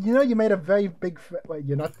 Wait, you know you made a very big wait,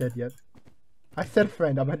 you're not dead yet. I said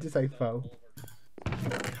friend, I meant to say foe.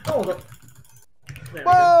 Oh, but... There we go.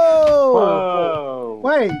 Whoa! Whoa!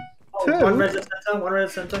 Wait, Oh, two? one red at center, one red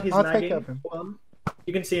at center. He's I'll take lagging. care of him.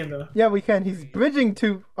 You can see him though. Yeah, we can. He's bridging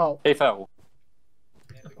to. Oh, He fell.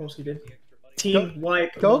 Of course he did. Team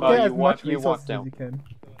wipe. go Oh, get you as much walked resources as down. you can.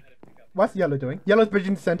 What's yellow doing? Yellow's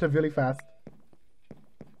bridging to center really fast.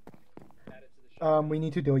 We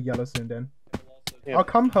need to do a yellow soon then. Yeah. I'll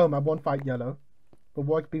come home. I won't fight yellow, but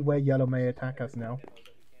what beware yellow may attack us now.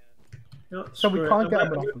 No, So we screw it. can't I'm get a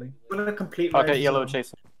gonna- monopoly. I'm gonna complete. Okay, red yellow zone.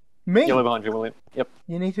 chasing. Me? Yellow behind you, William. Yep.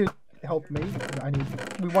 You need to help me.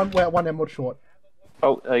 We want one emerald short.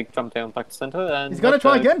 Oh, they jumped down back to center and. He's gonna nope,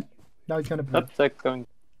 try they're- again. No, he's gonna bridge. Nope, they're going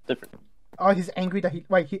different. Oh, he's angry that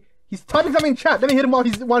he's typing something in chat. Let me hit him while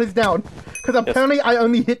he's down. Because apparently I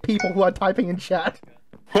only hit people who are typing in chat.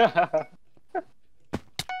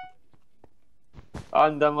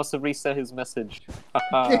 And I must have reset his message.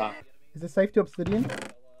 Haha. Is it safe to obsidian?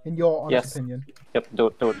 In your honest Yes. opinion. Yep, do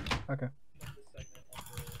it. Okay.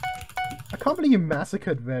 I can't believe you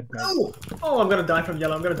massacred red, man. Oh, I'm gonna die from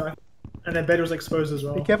yellow. I'm gonna die. And their bed was exposed as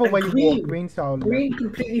well. Be careful And where you green, walk. Green style. Green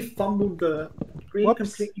completely fumbled the. Green Whoops.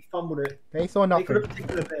 completely fumbled it. They saw They could nothing. have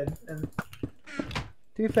taken the bed. And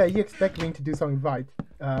To be fair, you expect Green to do something right.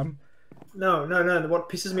 no. What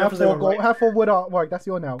pisses me off Have is they 4 were gold. right. Have 4 wood artwork. That's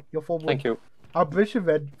your now. Your 4 wood. Thank you. I'll bridge the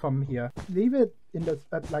red from here. Leave it in the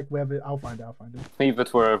like wherever. I'll find it. Leave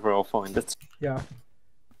it wherever I'll find it. Yeah.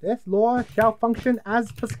 This law shall function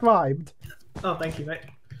as prescribed. Oh, thank you, mate.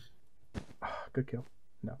 Good kill.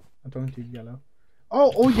 No, I'm talking to yellow.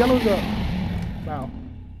 Oh, all yellows are. Wow.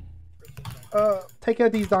 Take care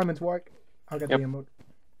of these diamonds, Warwick. I'll get Yep. the emerald.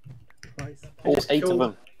 Nice. All just 8 of killed-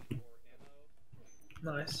 them.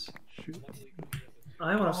 Nice. Shoot.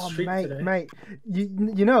 I'm on a Oh, streak mate, today. mate.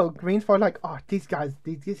 You know, Green's probably like, oh, these guys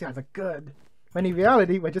are good. When in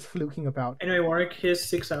reality, we're just fluking about. Anyway, Warwick, here's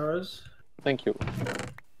 6 arrows. Thank you.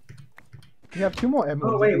 We have 2 more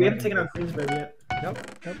emeralds. Oh wait, we haven't taken out Green's baby yet. Nope.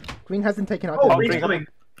 Green hasn't taken out. Oh, the Green's Green coming.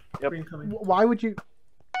 Yep. Green coming. Why would you?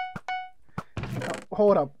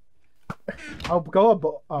 Hold up. I'll go up.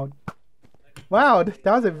 Oh. Wow, that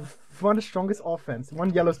was one of the strongest offense.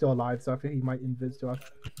 One yellow's still alive, so I think he might invis to us.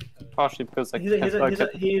 Partially because I He's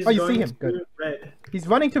Oh, you see going him. to Good. red. He's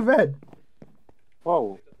running to red.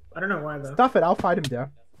 Whoa. I don't know why though. Stuff it. I'll fight him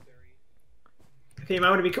there. Okay, you might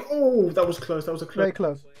want to be. Oh, that was close. That was a close. Very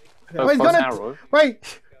close. Oh, Wait, he's fuzz gonna. arrow.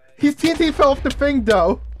 Wait. His TNT fell off the thing,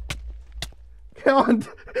 though. Come on.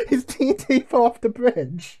 His TNT fell off the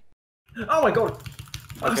bridge. Oh my god.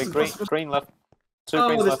 Okay, green left. 2 Oh,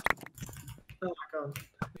 greens this- left. Oh my god.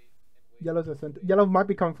 Yellow's a center. Yellow might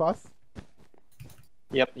be coming fast.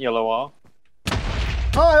 Yep, yellow are.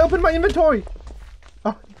 Oh, I opened my inventory.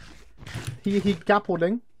 Oh, he gap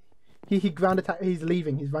holding. He ground attack. He's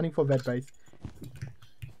leaving. He's running for red base.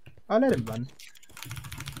 I'll let him run.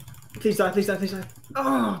 Please die, please die, please die.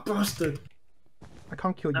 Oh, bastard. I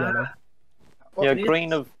can't kill yellow. Yeah, it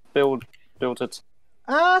green have built it.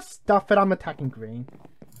 Stuff it. I'm attacking green.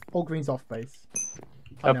 All green's off base.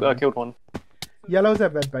 Oh, Yep, never I mind. killed one. Yellow's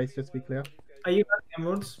at red base. Just to be clear. Are you having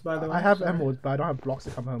emeralds, by the way? I have Sorry. emeralds, but I don't have blocks to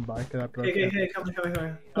come home by because I broke Okay, them. come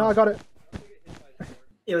on. No, I got it.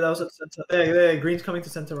 Yeah, that was at the center. There, green's coming to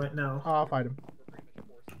center right now. Oh, I'll fight him.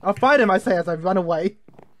 I'll fight him, I say, as I run away.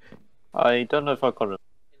 I don't know if I got it.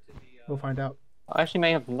 We'll find out. I actually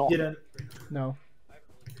may have not. You didn't. No.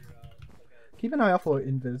 Keep an eye out for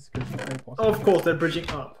invis, because it's very possible. Oh, of course, they're bridging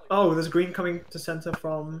up. Oh, there's green coming to center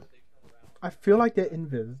from... I feel like they're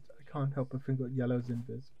invis. I can't help but think that yellow's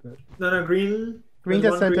invis, but... No, green. Green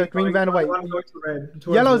There's to one center, green coming- ran away. One going to red.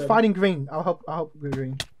 towards Yellow's red. fighting green. I'll help with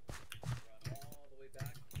green.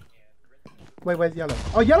 Wait, where's yellow?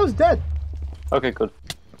 Oh, yellow's dead! Okay, good.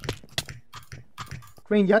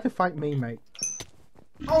 Green, you have to fight me, mate.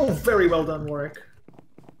 Oh, very well done, Warwick.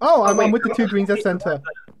 Oh, I'm wait, with the 2 greens at center.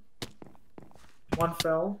 One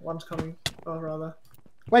fell, one's coming. Oh, rather.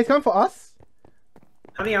 Wait, it's coming for us?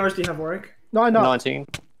 How many hours do you have, Warwick? No, I know. 19,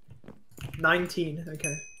 19.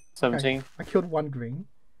 Okay. 17. I killed 1 green.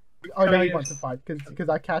 Oh, now he yeah. wants to fight, because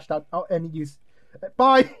I cashed out. Oh, any use.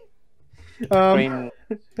 Bye! Green.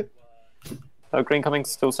 Green coming,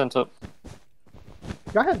 still center.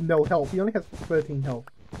 Guy has no health. He only has 13 health.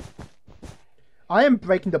 I am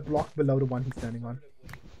breaking the block below the one he's standing on.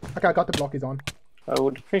 Okay, I got the block he's on. I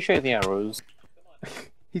would appreciate the arrows.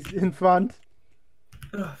 He's in front.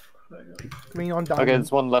 Oh, my God. Green on diamond. Okay,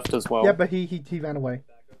 there's one left as well. Yeah, but he ran away.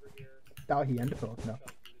 Oh, he ended up. No.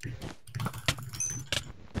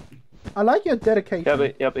 I like your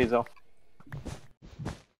dedication. Yep, he's off.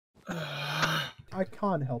 I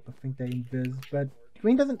can't help but think they invis, but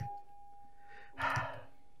green doesn't.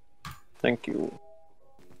 Thank you.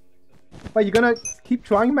 Wait, you gonna keep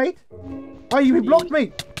trying, mate? Oh, you blocked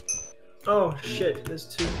me! Oh, shit. There's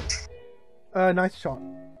 2. Nice shot.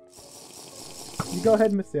 You go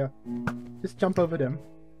ahead, Monsieur. Just jump over them.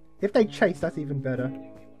 If they chase, that's even better.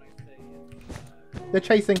 They're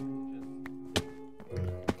chasing.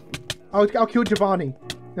 I'll kill Giovanni.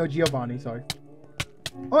 No, Giovanni, sorry.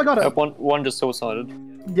 Oh, I got it! One just suicided.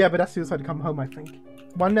 Yeah, but that's suicide to come home, I think.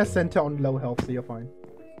 One that's center on low health, so you're fine.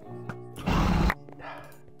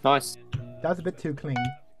 Nice. That was a bit too clean.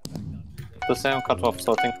 The sound cut off,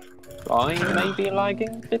 so I think I may be lagging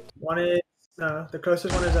a bit. One is... No, the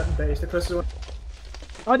closest one is at base. The closest one...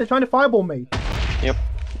 Oh, they're trying to fireball me. Yep.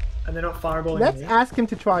 And they're not fireballing Let's me. ask him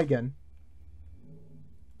to try again.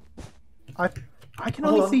 I can Hold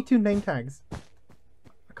only on. see 2 name tags.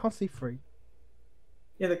 I can't see 3.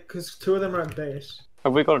 Yeah, because 2 of them are at base.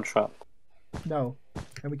 Have we got a trap? No,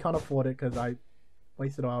 and we can't afford it because I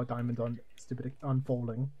wasted all our diamonds on stupid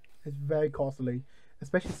unfolding. It's very costly,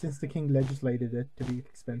 especially since the king legislated it to be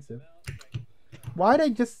expensive. Why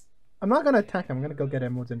they just... I'm not gonna attack him, I'm gonna go get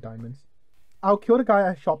emeralds and diamonds. I'll kill the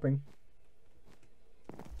guy shoping.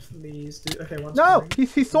 Please do. Okay, one's No! coming.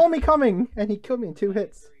 He saw me coming, and he killed me in 2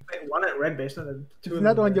 hits. Wait, one at red base, not the 2 Isn't of that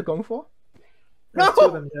them. the one there. you're going for? There's No! 2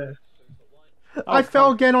 of them there. I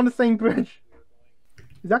fell again on the same bridge.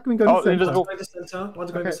 Is that going to go Oh, to center? invisible. One's going to center.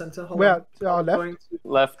 One's going Okay. to center. Hold Where? on. To our One's left? going to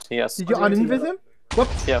Left, yes. Did you One's going to uninvis him?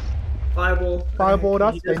 Whoops! Yeah. fireball. Fireballed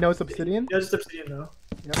us, He they does- know it's obsidian. He does obsidian now.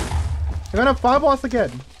 They're gonna fireball us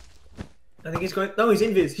again. I think he's going. No, he's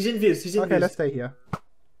invis. He's invis. He's invis. Okay, let's stay here.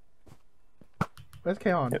 Where's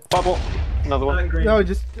Kaon? Yep. Fireball. Another one. Green. No,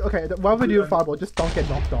 just okay. Whatever we do with fireball, just don't get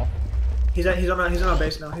knocked off. He's on our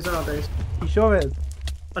base now. He's on our base. He sure is.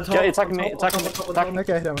 On top, Yeah, attacking on me, top, attacking on top, me, on top, on top.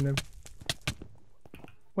 Okay, hit on him.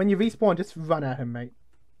 When you respawn, just run at him, mate.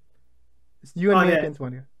 It's you and Oh, me yeah. against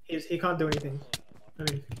one here. He can't do anything.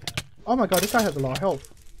 I mean, Oh my god, this guy has a lot of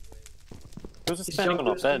health. He was just he's standing on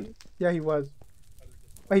jumped our to his bed. Yeah, he was.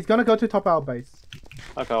 But he's gonna go to top of our base.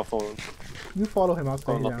 Okay, I'll follow him. You follow him, I'll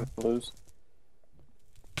stay Got down. nothing to lose.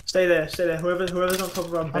 Stay there, stay there. Whoever's on top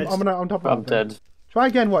of our bed. I'm on top of our I'm bed. dead. Try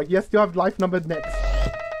again, what? Yes, you have life number next.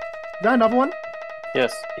 Is that another one?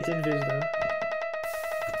 Yes. It's invis though.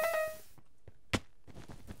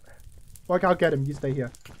 Like, I'll get him, you stay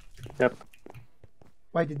here. Yep.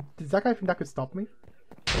 Wait, did that guy think that could stop me?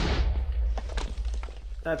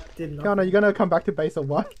 That did not. Kiana, you gonna come back to base or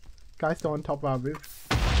what? Guy's still on top of our roof.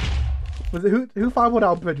 Was it who fireballed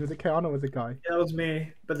our bridge? Was it Kiana or was it Guy? Yeah, that was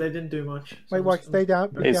me, but they didn't do much. So Wait, what? Stay down.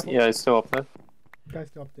 Be careful. Yeah, he's still up there. Guy's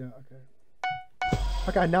still up there, okay.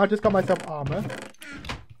 Okay, now I just got myself armor.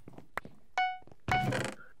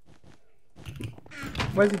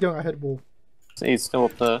 What is he doing? I heard wolf. He's still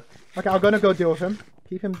up there. Okay, I'm gonna go deal with him.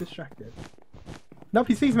 Keep him distracted. Nope,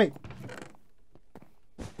 he sees me.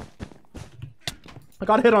 I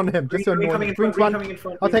got a hit on him, just to annoy him. Green front.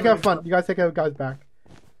 I'll take out front. You guys take out guys back.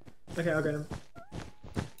 Okay, I'll get him.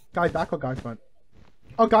 Guy back or guy front?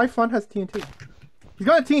 Oh, guy front has TNT. He's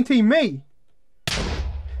gonna TNT me!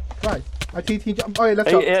 Right. I TNT jump. Oh, yeah, let's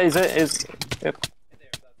go. Yeah, is yep.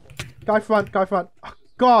 Guy front. Oh,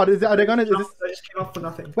 God, are they gonna... Is this... I just came up for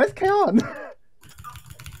nothing. Where's Kaon? No,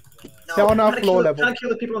 They're on our gotta floor kill, level. Gotta kill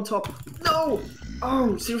the people on top. No!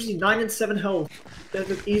 Oh, seriously, 9 and 7 health. They're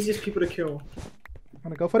the easiest people to kill. I'm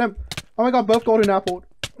gonna go for them. Oh my God, both golden apple.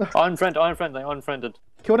 Iron friend, they unfriended.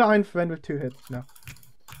 Kill the iron friend with 2 hits. No.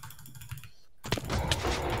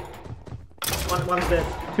 One's dead.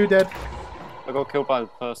 2 dead. I got killed by the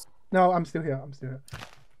first. No, I'm still here.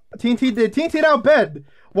 TNT did. TNT our bed.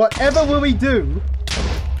 Whatever will we do?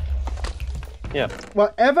 Yeah.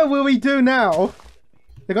 Whatever will we do now?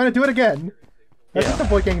 They're gonna do it again. Let's Yeah. just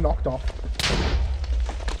avoid getting knocked off.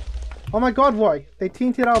 Oh my God, Roy! They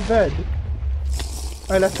TNT'd our bed.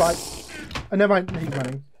 Alright, let's fight. Oh, never mind. He's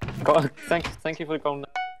running. Thank you for the golden.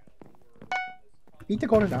 Eat the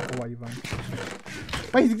golden apple while you run.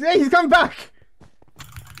 Wait, he's coming back!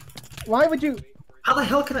 Why would you... How the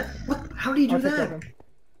hell can I... What? How do you do I'll take care of that? him.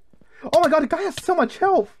 Oh my God, the guy has so much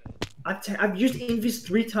health! I've used Invis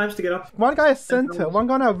 3 times to get up. One guy is center, one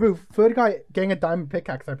guy on our roof, third guy getting a diamond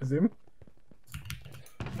pickaxe, I presume.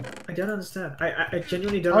 I don't understand. I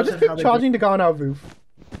genuinely don't I'll just understand how keep charging the guy on our roof.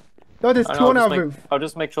 No, there's 2 on our roof. I'll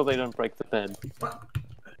just make sure they don't break the bed. What?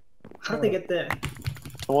 How did they get there?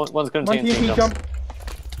 One's going to One TNT jump,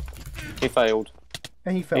 He failed.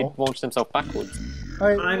 and he He fell. launched himself backwards.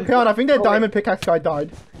 Alright, Keon, I think their diamond pickaxe guy died.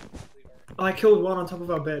 Oh, I killed one on top of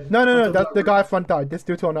our bed. No, that's the guy up front died. This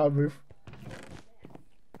dude on our roof.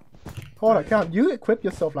 Hold on, Keon, you equip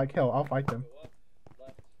yourself like hell. I'll fight them.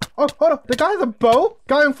 Oh, hold on, the guy has a bow?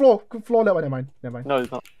 Guy on floor level. Never mind. No,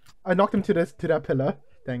 he's not. I knocked him to that pillar.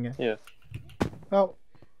 Dang it. Yeah. Well,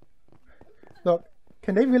 look,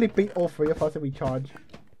 can they really beat all 3 of us if we charge?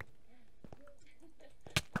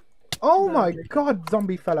 Oh my God,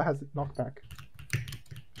 zombie fella has knockback.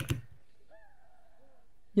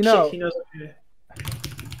 You know, Shit, he knows I'm here.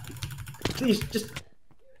 Please, just...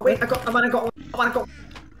 Wait, I might have got one.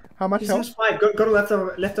 how much He's health? has 5. Go to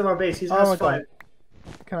left of our base. He's Oh has my 5. God.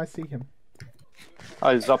 Can I see him?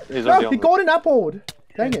 Oh, he's up. He's No, already he on. golden appled.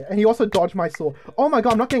 Dang it! And he also dodged my sword. Oh my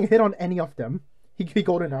God, I'm not getting hit on any of them. He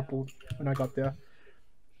golden appled when I got there.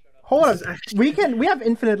 Hold This is on, actually- we have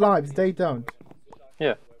infinite lives. They don't.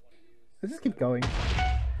 Yeah. Let's just keep going.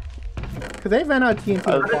 Cause they ran out of TNT and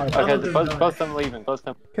fireball. Okay, of them both died. of them leaving. Both of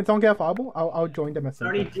them. Can someone get a fireball? I'll join them as I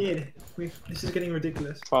already center. did. This is getting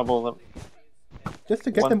ridiculous. Fireball them. Just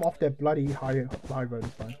to get One. them off their bloody high road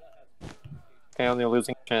is fine. Okay, on your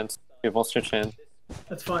losing chance. You've lost your chance.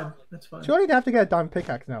 That's fine. That's fine. Surely they have to get a diamond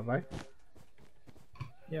pickaxe now, right?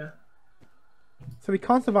 Yeah. So we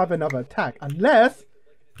can't survive another attack unless.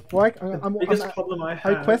 Like, The biggest problem I I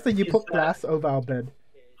have. request that you is put that- glass over our bed,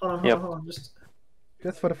 Hold on, Yep. hold on.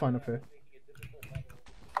 just for the fun of it.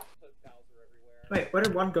 Wait, where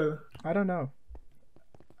did one go? I don't know.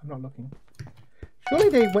 I'm not looking. Surely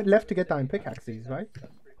they went left to get diamond pickaxes, right?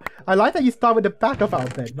 I like that you start with the back of our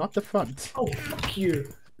bed, not the front. Oh, fuck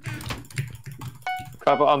you.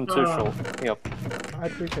 Crap, I'm too Ah. short. Yep. I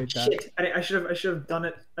appreciate that. Shit. I should have done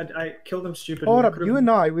it. I killed them stupidly. Hold I up, could've- you and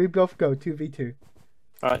I, we both go 2v2.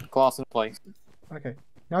 Alright, glass in place. Okay.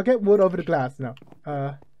 Now get wood over the glass now.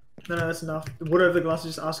 No, that's enough. The wood over the glass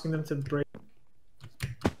is just asking them to break.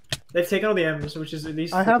 They've taken all the M's, which is at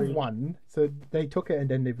least. I have 3. one, so they took it and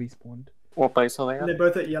then they respawned. What base are they And they're at?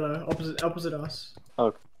 both at yellow, opposite us.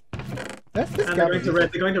 Oh. Let's just And they're going to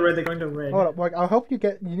red. They're going to red. They're going to red. Hold up, like, I hope you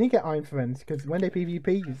need to get iron friends, because when they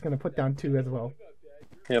PvP, he's gonna put down 2 as well.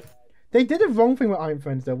 Yep. They did the wrong thing with iron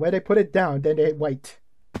friends though, where they put it down, then they wait.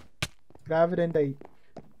 Rather than they...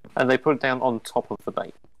 And they put it down on top of the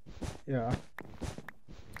bait. Yeah.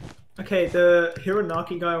 Okay, the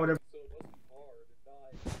Hironaki guy, whatever.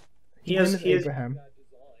 He is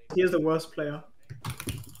the worst player.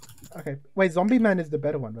 Okay, wait, Zombie Man is the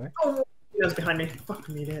better one, right? Oh, he is behind me. Fuck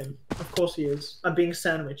me, dead. Of course he is. I'm being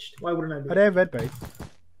sandwiched. Why wouldn't I be? Are they red base?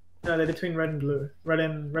 No, they're between red and blue. Red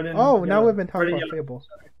and Oh, yellow. now we've been talking Red about and Feeble.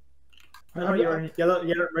 No, you're in yellow,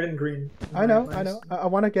 red and green. I know. I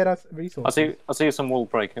want to get us resources. I see some wall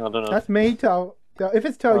breaking. I don't know. That's me if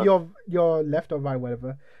it's your left or right,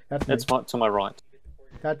 whatever. That's me. It's to my right.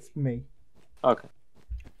 That's me. Okay.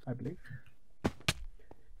 I believe.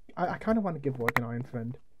 I kind of want to give Work an iron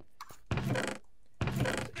friend.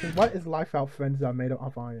 Because what is life out friends that are made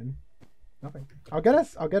of iron? Nothing. I'll get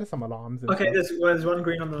us some alarms. Okay, there's one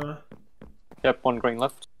green on the. Yep, one green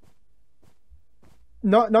left.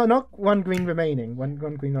 Not one green remaining. One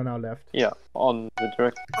green on our left. Yeah, on the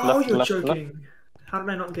direct Oh, left. you're left, joking! left. How did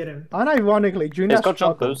I not get him? Unironically, Junior. He's got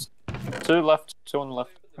jumpers. 2 left, 2 on the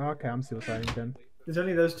left. Okay, I'm suiciding then. There's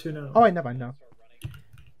only those 2 now. Oh, I never know.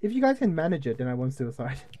 If you guys can manage it, then I won't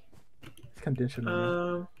suicide. It's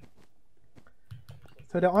conditional.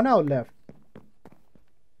 So they're on our left.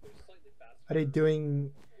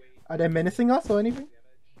 Are they menacing us or anything?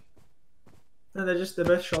 No, they're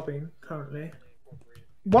both shopping currently.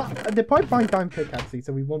 What? They're probably buying diamond pickaxes,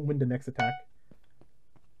 so we won't win the next attack.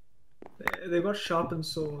 They've got sharpened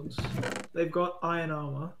swords. They've got iron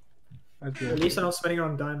armor. At least they're not spending it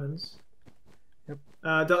on diamonds.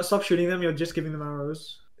 Yep. Don't stop shooting them. You're just giving them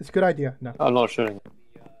arrows. It's a good idea. No. I'm not shooting.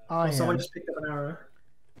 Someone just picked up an arrow.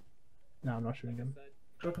 No, I'm not shooting them.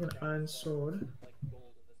 Dropping an iron sword.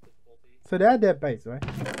 So they're at their base, right?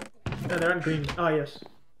 No, they're on green. Ah, yes.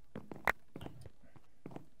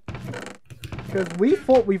 Because we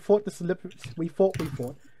fought the slip. We fought.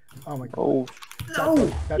 Oh my god. Oh.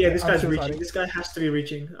 No! Yeah, this guy's reaching. This guy has to be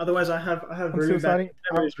reaching. Otherwise, I have really bad.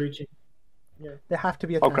 He's reaching. Yeah. They have to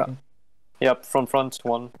be attacking. Okay. Yep, from front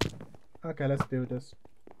one. Okay, let's do this.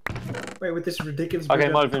 Wait, with this ridiculous. Okay,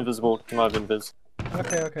 might have invisible. Might have invis.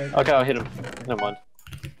 Okay. Okay, I hit him. Never mind.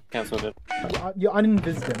 Cancelled it. You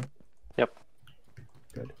uninvised him. Yep.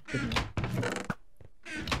 Good.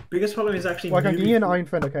 Biggest problem is actually. Well, I can give you an iron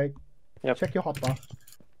friend, okay? Yep. Check your hotbar.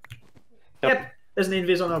 Yep. There's an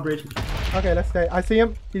invis on our bridge. Okay, let's stay. I see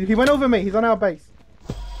him. He went over me. He's on our base.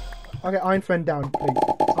 Okay, iron friend down, please.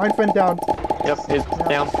 Iron friend down. Yep, he's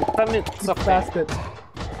down. Bastard.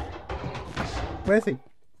 Where is he?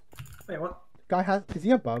 Wait, what? Is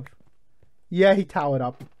he above? Yeah, he towered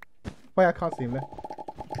up. Wait, I can't see him there.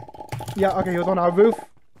 Yeah, okay, he was on our roof.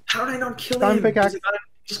 How did I not kill Diamond him? pickaxe.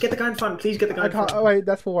 Just get the guy in front. Please get the guy in front. Oh, wait,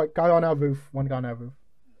 that's for what? Guy on our roof. One guy on our roof.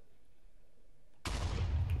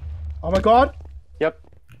 Oh my god! Yep.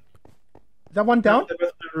 Is that one down? No, they're both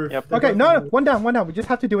on the roof. Yep. Okay, no, one down. We just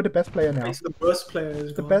have to deal with the best player now. So the worst player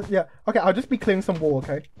is The gone. best, yeah. Okay, I'll just be clearing some wall,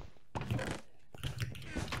 okay?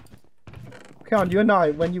 Okay, on you and I,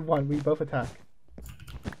 when you won, we both attack.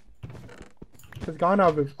 There's a guy on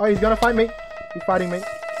our roof. Oh, he's gonna fight me. He's fighting me.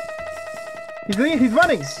 He's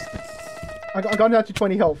running! I got down to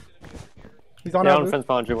 20 health. He's on our roof. Fence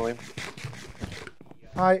behind you, William.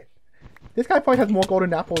 This guy probably has more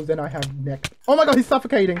golden apples than I have next. Oh my god, he's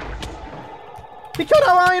suffocating! He killed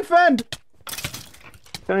our iron friend!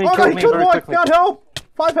 Oh my god, he killed Roy! Got help!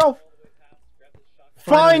 5 health!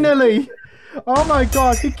 Finally! Oh my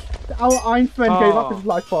god, our iron friend gave up his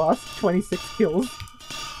life for us. 26 kills.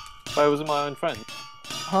 Wait, was it my own friend?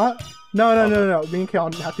 Huh? No. Me and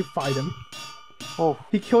Keon had to fight him. Oh.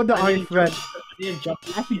 He killed the iron friend.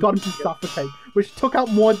 Actually got him to suffocate, which took out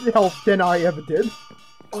more health than I ever did.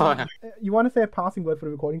 You want to say a passing word for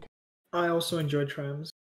the recording? I also enjoy trams.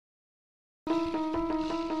 He's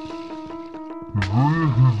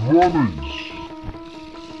running!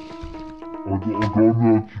 I got him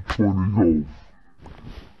out to 20 health.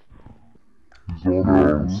 He's on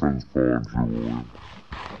our sense behind you.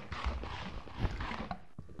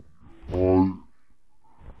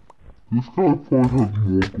 This guy probably has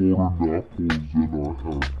more golden apples than I have yet.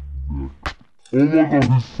 Oh my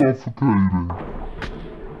god, he's suffocating!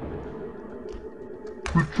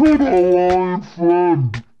 He killed our lion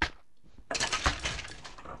friend!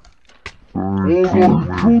 Oh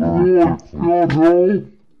god, he killed Roy! God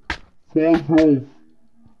help! 5 health!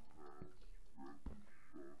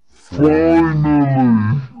 Finally!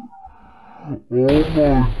 Oh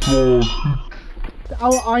my god!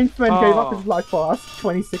 Our iron friend gave up his life for us.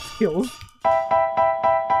 26 kills.